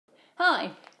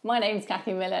Hi, my name's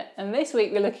Kathy Millett, and this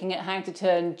week we're looking at how to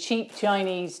turn cheap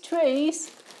Chinese trees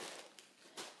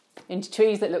into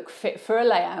trees that look fit for a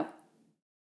layout.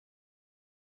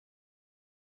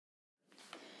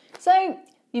 So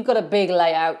you've got a big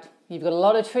layout, you've got a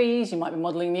lot of trees, you might be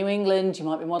modelling New England, you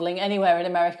might be modelling anywhere in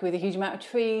America with a huge amount of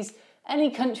trees,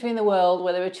 any country in the world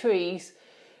where there are trees,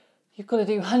 you've got to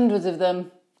do hundreds of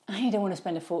them and you don't want to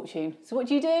spend a fortune. So what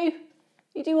do?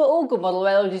 You do what all good model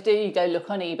builders do, you go look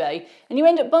on eBay and you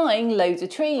end up buying loads of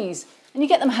trees and you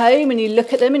get them home and you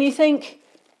look at them and you think,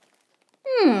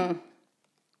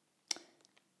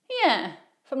 yeah,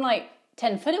 from like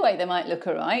 10 foot away they might look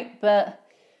alright, but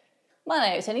well,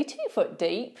 no, it's only 2 foot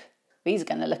deep. These are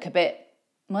going to look a bit,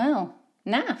 well,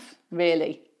 naff,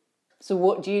 really. So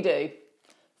what do?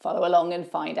 Follow along and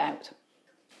find out.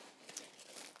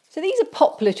 So these are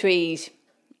poplar trees.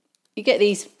 You get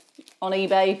these on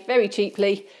eBay very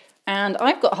cheaply, and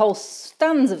I've got whole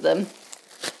stands of them,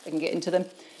 if I can get into them,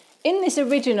 in this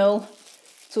original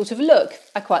sort of look.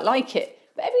 I quite like it,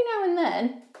 but every now and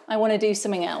then I want to do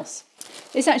something else.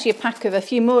 This is actually a pack of a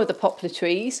few more of the poplar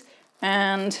trees,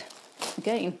 and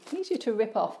again, easier to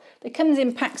rip off. They comes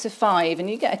in packs of 5 and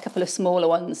you get a couple of smaller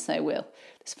ones, so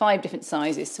there's 5 different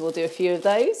sizes, so we'll do a few of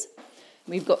those.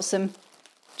 We've got some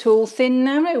tall, thin,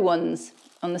 narrow ones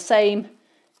on the same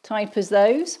type as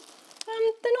those.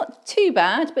 They're not too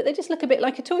bad, but they just look a bit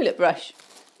like a toilet brush.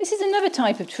 This is another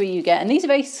type of tree you get, and these are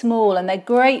very small and they're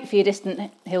great for your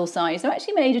distant hillsides. They're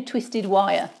actually made of twisted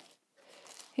wire.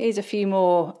 Here's a few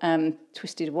more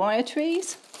twisted wire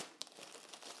trees.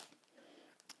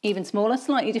 Even smaller,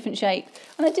 slightly different shape.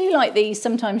 And I do like these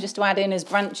sometimes just to add in as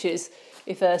branches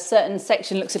if a certain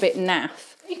section looks a bit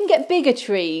naff. You can get bigger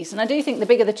trees, and I do think the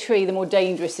bigger the tree, the more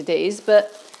dangerous it is,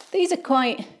 but these are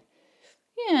quite,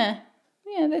 yeah,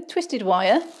 they're twisted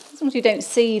wire. As long as you don't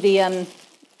see the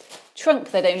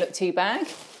trunk, they don't look too bad.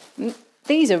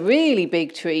 These are really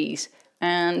big trees,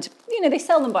 and they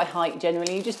sell them by height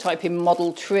generally. You just type in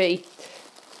model tree.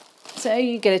 So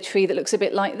you get a tree that looks a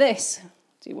bit like this.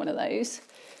 Do one of those.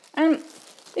 And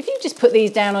if you just put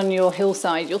these down on your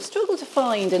hillside, you'll struggle to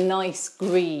find a nice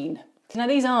green. Now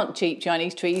these aren't cheap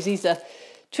Chinese trees. These are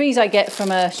trees I get from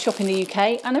a shop in the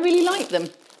UK, and I really like them.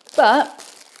 But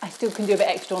I still can do a bit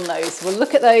extra on those. So we'll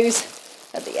look at those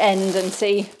at the end and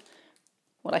see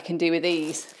what I can do with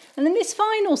these. And then this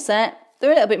final set, they're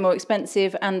a little bit more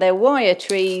expensive, and they're wire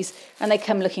trees, and they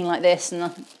come looking like this, and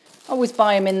I always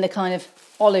buy them in the kind of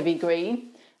olivey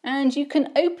green. And you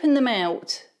can open them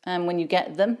out when you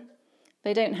get them.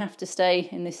 They don't have to stay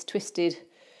in this twisted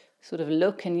sort of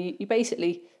look, and you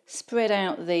basically spread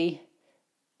out the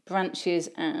branches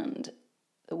and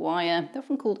the wire. They're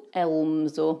often called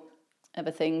elms or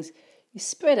other things. You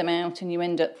spread them out and you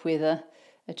end up with a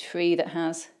tree that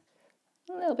has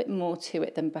a little bit more to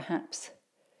it than perhaps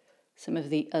some of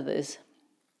the others.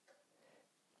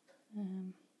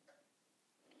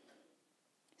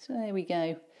 So there we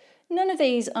go. None of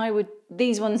these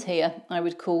these ones here I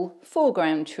would call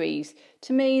foreground trees.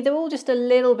 To me, they're all just a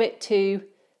little bit too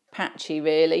patchy,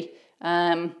 really.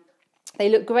 They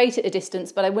look great at a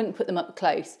distance, but I wouldn't put them up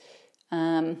close.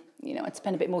 I'd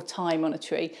spend a bit more time on a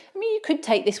tree. I mean, you could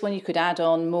take this one, you could add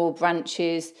on more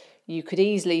branches. You could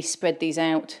easily spread these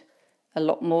out a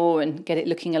lot more and get it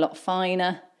looking a lot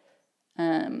finer.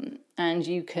 And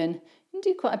you can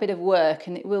do quite a bit of work,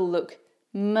 and it will look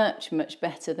much, much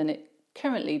better than it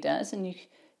currently does. And you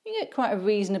get quite a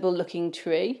reasonable looking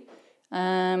tree.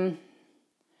 And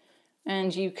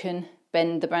you can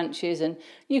bend the branches, and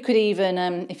you could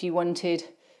even, if you wanted,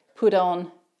 put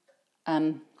on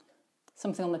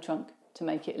something on the trunk to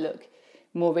make it look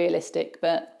more realistic,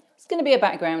 but it's going to be a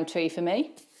background tree for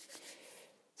me.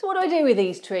 So what do I do with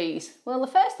these trees? Well, the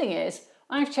first thing is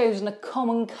I've chosen a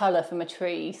common colour for my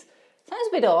trees. Sounds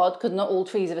a bit odd because not all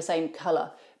trees are the same colour,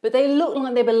 but they look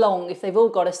like they belong if they've all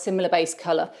got a similar base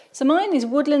colour. So mine is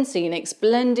Woodland Scenic's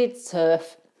Blended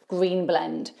Turf Green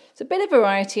Blend. It's a bit of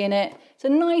variety in it. It's a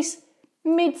nice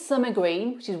midsummer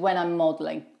green, which is when I'm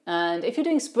modelling. And if you're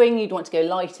doing spring, you'd want to go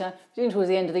lighter. If you're doing towards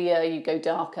the end of the year, you go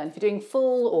darker. And if you're doing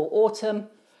fall or autumn,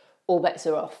 all bets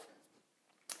are off.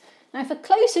 Now for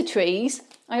closer trees,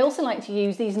 I also like to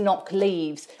use these knock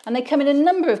leaves. And they come in a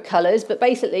number of colours, but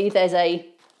basically there's a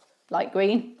light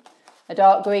green, a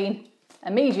dark green, a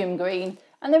medium green,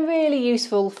 and they're really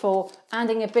useful for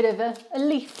adding a bit of a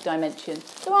leaf dimension.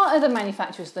 There are other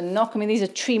manufacturers than knock. I mean, these are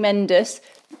tremendous.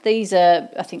 These are,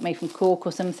 I think, made from cork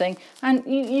or something, and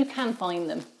you can find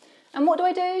them. And what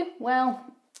do? Well,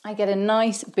 I get a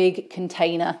nice big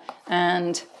container,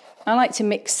 and I like to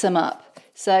mix some up.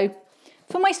 So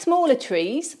for my smaller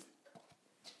trees,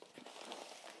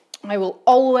 I will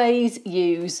always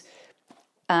use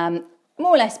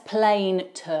more or less plain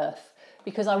turf,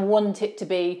 because I want it to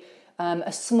be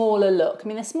a smaller look. I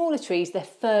mean, they're smaller trees, they're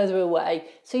further away,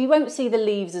 so you won't see the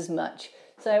leaves as much.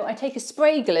 So I take a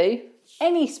spray glue,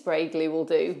 any spray glue will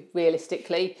do,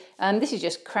 realistically. This is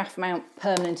just Craft Mount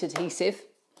permanent adhesive,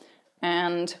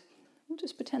 and I'll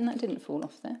just pretend that didn't fall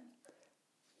off there.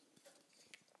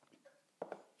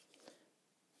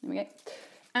 There we go.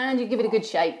 And you give it a good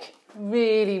shake,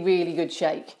 really, really good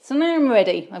shake. So now I'm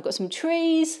ready. I've got some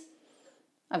trees,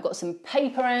 I've got some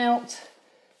paper out,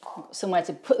 I've got somewhere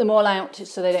to put them all out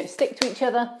so they don't stick to each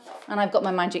other, and I've got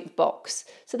my magic box.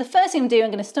 So the first thing I'm doing,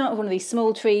 I'm going to start with one of these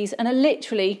small trees, and I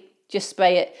literally just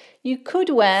spray it. You could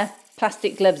wear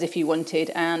plastic gloves if you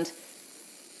wanted, and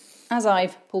as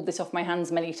I've pulled this off my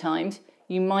hands many times,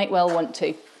 you might well want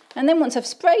to. And then once I've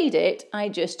sprayed it, I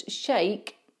just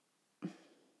shake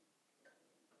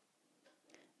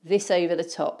this over the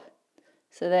top.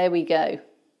 So there we go.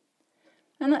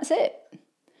 And that's it.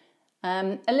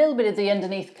 A little bit of the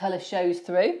underneath colour shows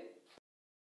through.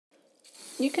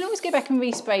 You can always go back and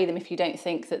respray them if you don't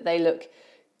think that they look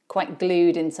quite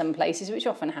glued in some places, which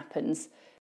often happens.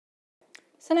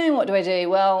 So now what do I do?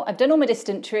 Well, I've done all my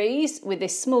distant trees with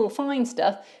this small fine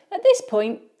stuff. At this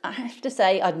point, I have to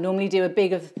say I'd normally do a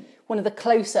big of one of the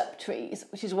close-up trees,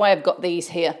 which is why I've got these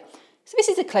here. So this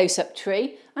is a close-up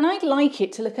tree, and I'd like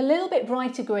it to look a little bit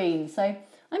brighter green. So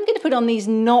I'm going to put on these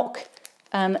Knock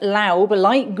Laub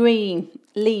light green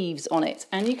leaves on it,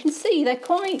 and you can see they're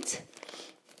quite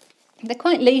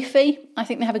leafy. I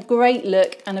think they have a great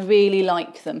look, and I really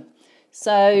like them.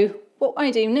 So what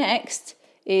I do next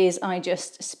is I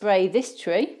just spray this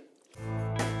tree.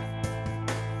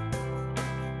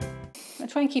 I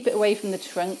try and keep it away from the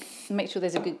trunk and make sure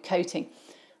there's a good coating.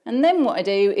 And then what I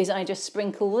do is I just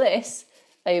sprinkle this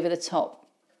over the top.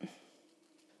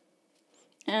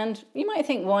 And you might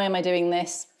think, why am I doing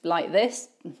this like this?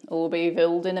 All will be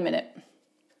revealed in a minute.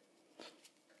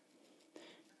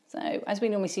 So as we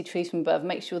normally see trees from above,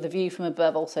 make sure the view from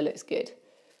above also looks good.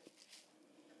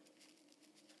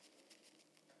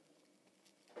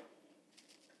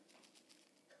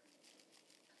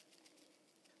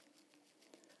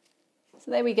 So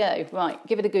there we go. Right,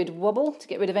 give it a good wobble to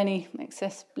get rid of any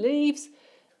excess leaves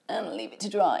and leave it to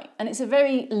dry. And it's a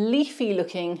very leafy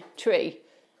looking tree.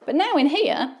 But now in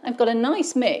here, I've got a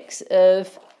nice mix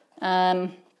of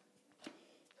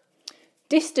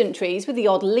distant trees with the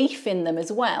odd leaf in them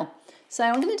as well. So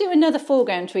I'm going to do another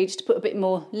foreground tree just to put a bit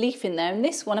more leaf in there. And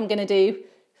this one I'm going to do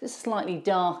this slightly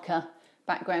darker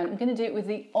background. I'm going to do it with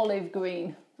the olive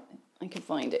green. I can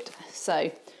find it.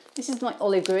 So this is my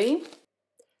olive green.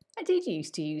 I did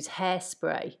used to use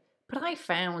hairspray, but I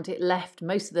found it left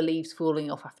most of the leaves falling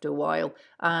off after a while.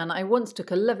 And I once took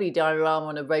a lovely diorama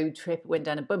on a road trip, went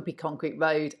down a bumpy concrete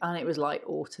road, and it was like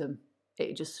autumn.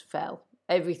 It just fell.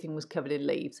 Everything was covered in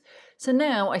leaves. So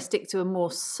now I stick to a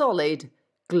more solid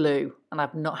glue, and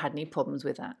I've not had any problems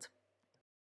with that.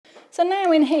 So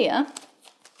now in here,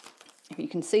 if you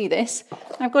can see this,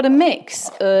 I've got a mix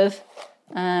of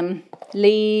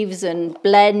leaves and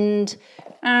blend,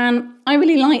 and I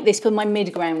really like this for my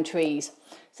mid-ground trees.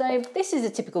 So this is a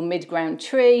typical mid-ground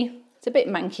tree. It's a bit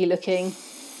manky looking,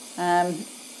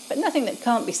 but nothing that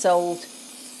can't be solved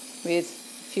with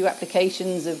a few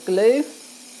applications of glue.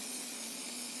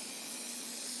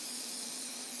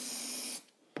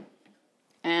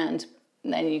 And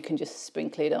then you can just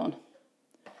sprinkle it on.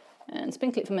 And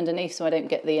sprinkle it from underneath so I don't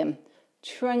get the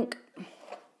trunk.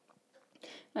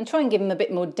 And try and give them a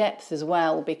bit more depth as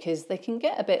well, because they can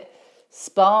get a bit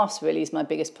sparse, really, is my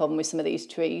biggest problem with some of these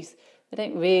trees. They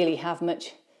don't really have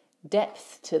much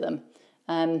depth to them.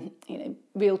 You know,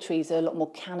 real trees are a lot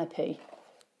more canopy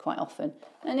quite often.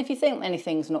 And if you think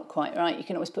anything's not quite right, you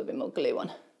can always put a bit more glue on.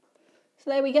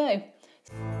 So there we go.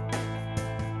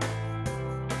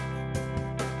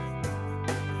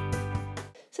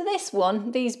 So this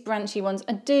one, these branchy ones,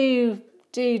 I do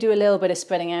a little bit of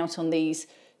spreading out on these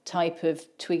type of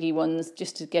twiggy ones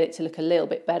just to get it to look a little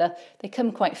bit better. They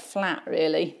come quite flat,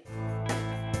 really.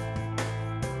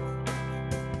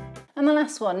 And the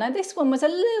last one, now this one was a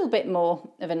little bit more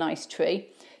of a nice tree.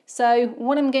 So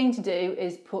what I'm going to do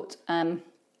is put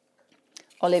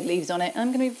olive leaves on it. And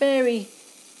I'm going to be very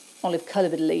olive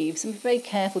coloured leaves and be very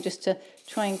careful just to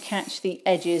try and catch the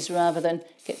edges rather than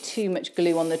get too much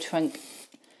glue on the trunk.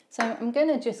 So I'm going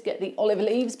to just get the olive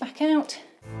leaves back out.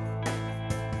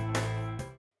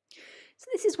 So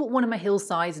this is what one of my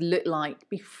hillsides looked like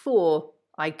before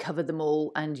I covered them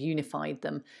all and unified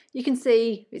them. You can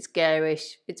see it's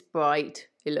garish, it's bright,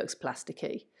 it looks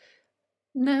plasticky.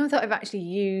 Now that I've actually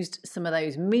used some of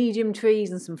those medium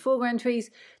trees and some foreground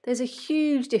trees, there's a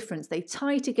huge difference. They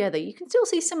tie together. You can still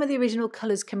see some of the original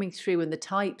colours coming through in the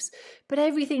types, but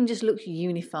everything just looks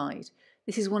unified.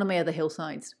 This is one of my other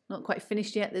hillsides. Not quite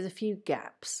finished yet, there's a few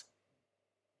gaps.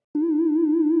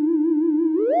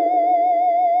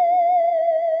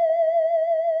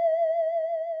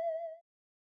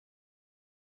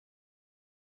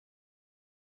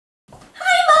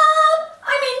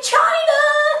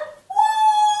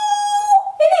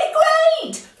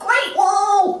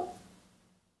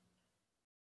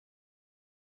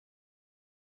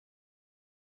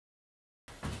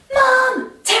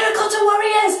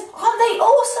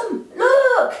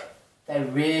 They're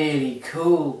really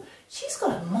cool. She's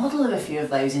got a model of a few of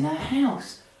those in her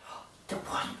house.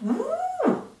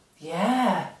 Ooh,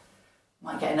 yeah.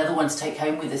 Might get another one to take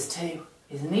home with us too.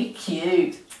 Isn't he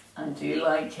cute? I do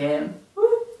like him.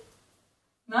 Ooh.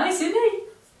 Nice, isn't he?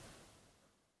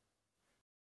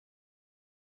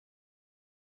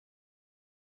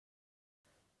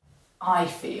 I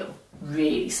feel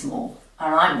really small,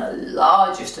 and I'm the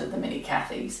largest of the mini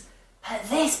Cathys. But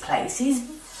this place is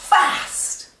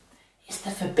vast. It's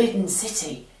the Forbidden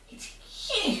City. It's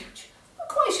huge. Not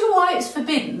quite sure why it's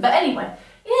forbidden, but anyway,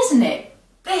 isn't it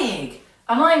big?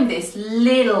 And I'm this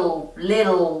little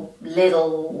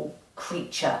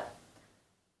creature.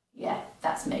 Yeah,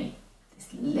 that's me. This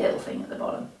little thing at the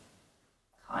bottom.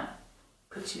 Kind of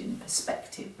puts you in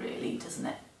perspective, really, doesn't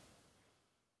it?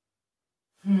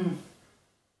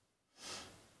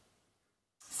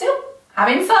 Still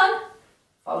having fun.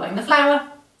 Following the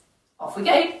flower. Off we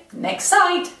go. Next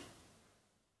side.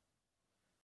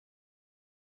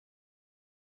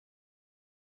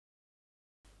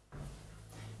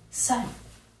 So,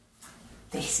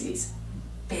 this is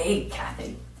Big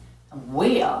Cathy, and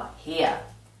we are here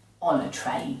on a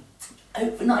train,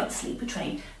 overnight sleeper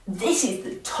train. This is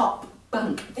the top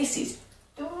bunk. This is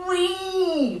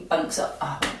 3 bunks up.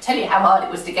 Oh, I'll tell you how hard it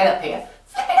was to get up here.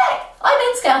 Flipping heck, I'm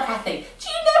in scale, Cathy. Do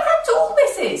you know how tall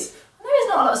this is? I know there's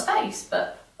not a lot of space,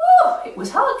 but oh, it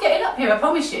was hard getting up here, I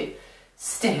promise you.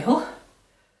 Still,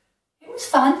 it was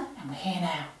fun, and we're here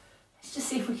now. Let's just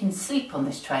see if we can sleep on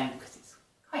this train, because it's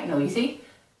quite noisy.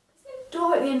 There's no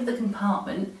door at the end of the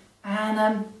compartment,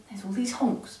 and there's all these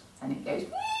honks, and it goes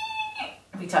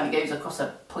every time it goes across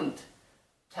a point,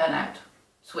 turnout,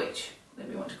 switch,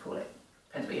 whatever you want to call it.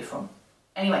 Depends where you're from.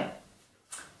 Anyway,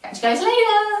 catch you guys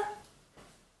later.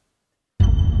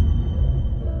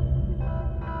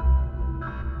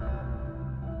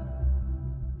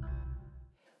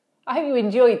 I hope you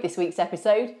enjoyed this week's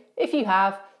episode. If you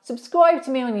have, subscribe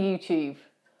to me on YouTube.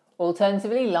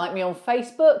 Alternatively, like me on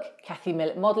Facebook, Cathy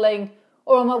Millett Modelling,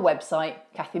 or on my website,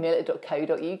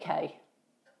 cathymillett.co.uk.